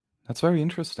That's very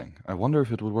interesting. I wonder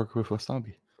if it would work with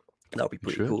Wasabi. That would be It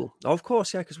pretty should. cool. Oh, of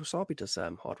course, yeah, because Wasabi does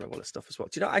hardware wallet stuff as well.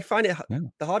 Do you know? I find it Yeah.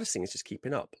 the hardest thing is just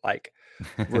keeping up, like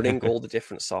running all the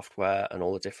different software and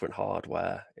all the different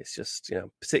hardware. It's just,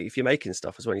 particularly if you're making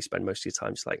stuff, is when you spend most of your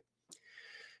time just like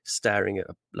staring at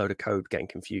a load of code, getting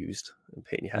confused, and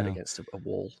hitting your head against a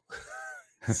wall.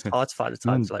 It's hard to find the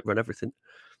time to like run everything.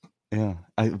 Yeah,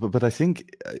 but I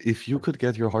think if you could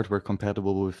get your hardware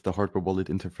compatible with the hardware wallet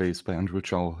interface by Andrew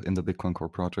Chow in the Bitcoin Core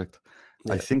project,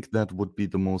 I think that would be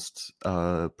the most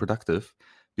productive,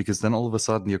 because then all of a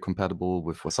sudden you're compatible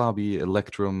with Wasabi,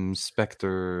 Electrum,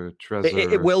 Spectre,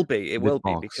 Trezor. It will be. It will be,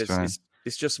 Bitbox, because right?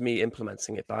 it's just me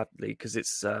implementing it badly, because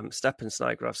it's Step and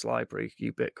Snodgraph's library,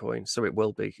 uBitcoin. So it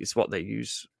will be. It's what they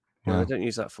use. Well, they don't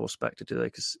use that for Spectre, do they?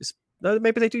 Because no,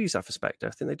 maybe they do use that for Spectre. I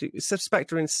think they do. Is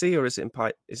Spectre in C, or is it in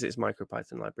Is it its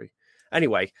MicroPython library?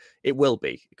 Anyway, it will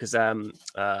be, because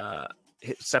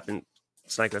Step and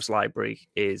Snodgraph's library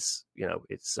is,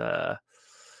 it's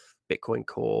Bitcoin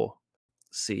Core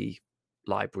C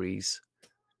libraries,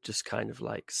 just kind of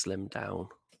like slimmed down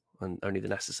and only the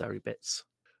necessary bits.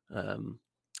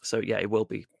 So yeah, it will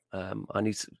be. I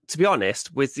need to be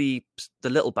honest with the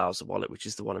little browser wallet, which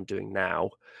is the one I'm doing now.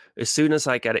 As soon as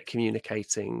I get it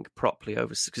communicating properly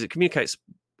over, because it communicates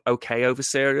okay over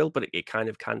serial, but it kind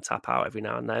of can tap out every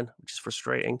now and then, which is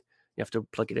frustrating. You have to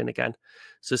plug it in again.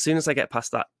 So as soon as I get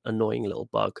past that annoying little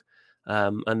bug,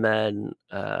 and then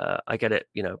I get it,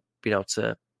 being able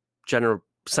to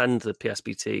send the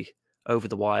PSBT over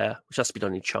the wire, which has to be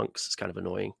done in chunks. It's kind of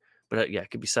annoying, but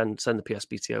it could be send the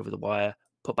PSBT over the wire,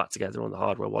 put back together on the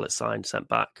hardware wallet, signed, sent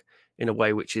back in a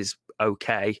way which is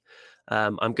okay.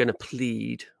 I'm going to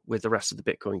plead with the rest of the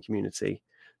Bitcoin community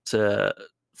for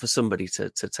somebody to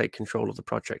take control of the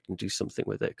project and do something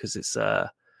with it, because it's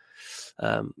a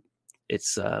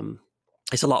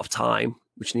lot of time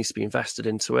which needs to be invested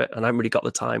into it, and I haven't really got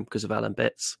the time because of LM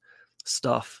Bits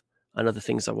stuff and other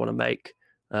things I want to make.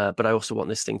 But I also want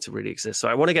this thing to really exist. So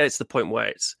I want to get it to the point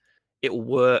where it'll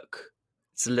work.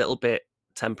 It's a little bit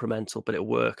temperamental, but it'll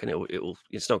work, and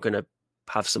it's not going to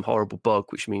have some horrible bug,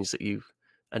 which means that you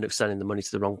end up sending the money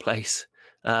to the wrong place.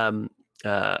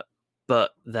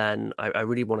 But then I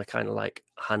really want to kind of like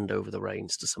hand over the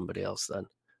reins to somebody else. Then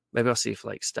maybe I'll see if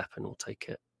like Stepan will take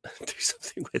it and do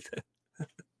something with it.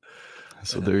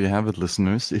 So there you have it,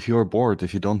 listeners. If you're bored,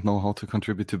 if you don't know how to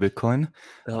contribute to Bitcoin,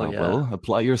 well,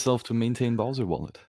 apply yourself to maintain Browser Wallet.